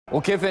Well,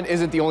 Kiffin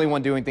isn't the only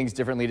one doing things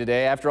differently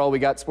today. After all, we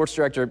got sports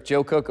director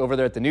Joe Cook over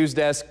there at the news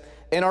desk,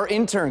 and our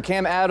intern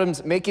Cam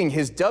Adams making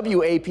his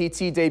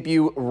WAPT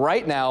debut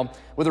right now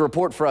with a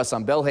report for us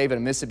on Belhaven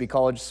and Mississippi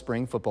College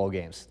spring football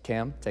games.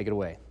 Cam, take it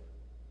away.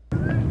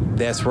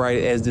 That's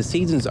right. As the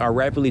seasons are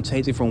rapidly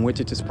changing from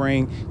winter to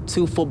spring,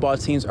 two football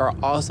teams are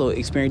also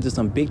experiencing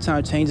some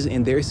big-time changes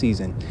in their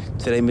season.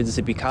 Today,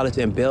 Mississippi College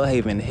and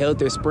Belhaven held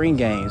their spring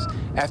games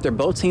after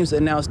both teams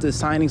announced the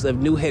signings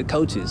of new head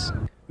coaches.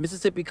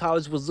 Mississippi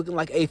College was looking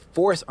like a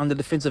force on the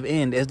defensive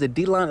end as the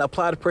D-line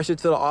applied pressure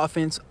to the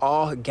offense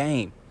all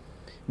game.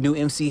 New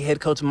MC head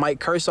coach Mike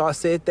Kershaw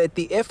said that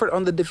the effort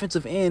on the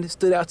defensive end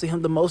stood out to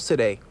him the most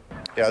today.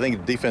 Yeah, I think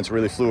the defense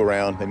really flew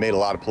around. They made a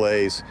lot of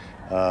plays,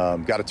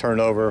 got a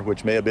turnover,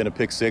 which may have been a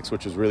pick six,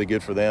 which was really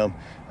good for them.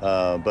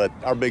 But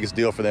our biggest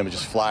deal for them is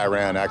just fly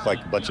around, act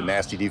like a bunch of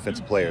nasty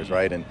defensive players,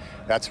 right? And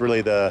that's really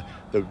the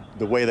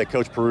way that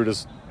Coach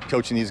Peruta's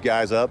coaching these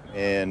guys up,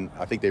 and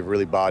I think they've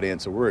really bought in.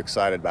 So we're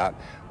excited about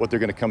what they're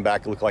going to come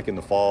back and look like in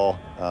the fall,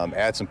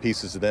 add some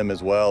pieces to them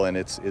as well, and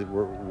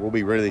we'll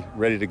be really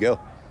ready to go.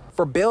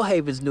 For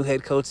Belhaven's new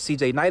head coach,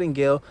 C.J.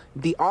 Nightingale,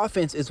 the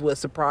offense is what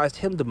surprised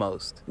him the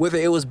most. Whether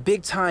it was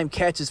big-time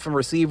catches from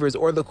receivers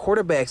or the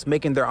quarterbacks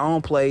making their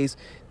own plays,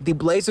 the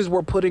Blazers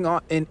were putting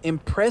on an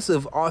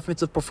impressive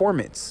offensive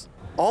performance.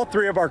 All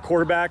three of our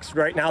quarterbacks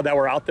right now that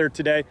were out there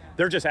today,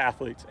 they're just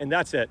athletes, and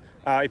that's it.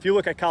 If you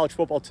look at college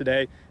football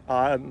today,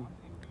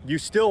 you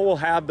still will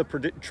have the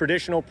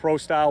traditional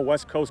pro-style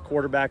West Coast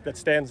quarterback that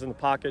stands in the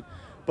pocket,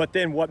 but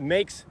then what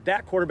makes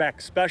that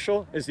quarterback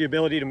special is the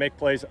ability to make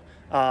plays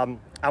out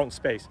in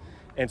space.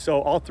 And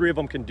so all three of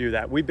them can do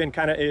that. We've been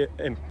kind of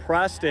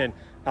impressed and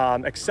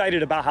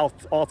excited about how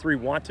all three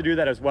want to do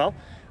that as well.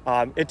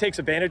 It takes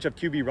advantage of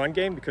QB run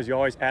game because you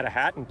always add a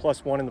hat and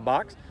 +1 in the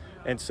box.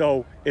 And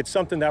so it's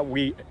something that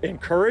we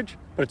encourage,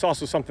 but it's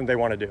also something they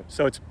want to do.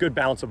 So it's a good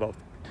balance of both.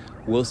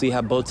 We'll see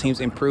how both teams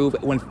improve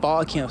when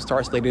fall camp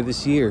starts later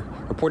this year.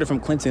 Reported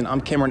from Clinton,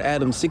 I'm Cameron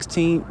Adams,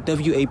 16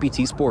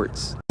 WAPT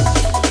Sports.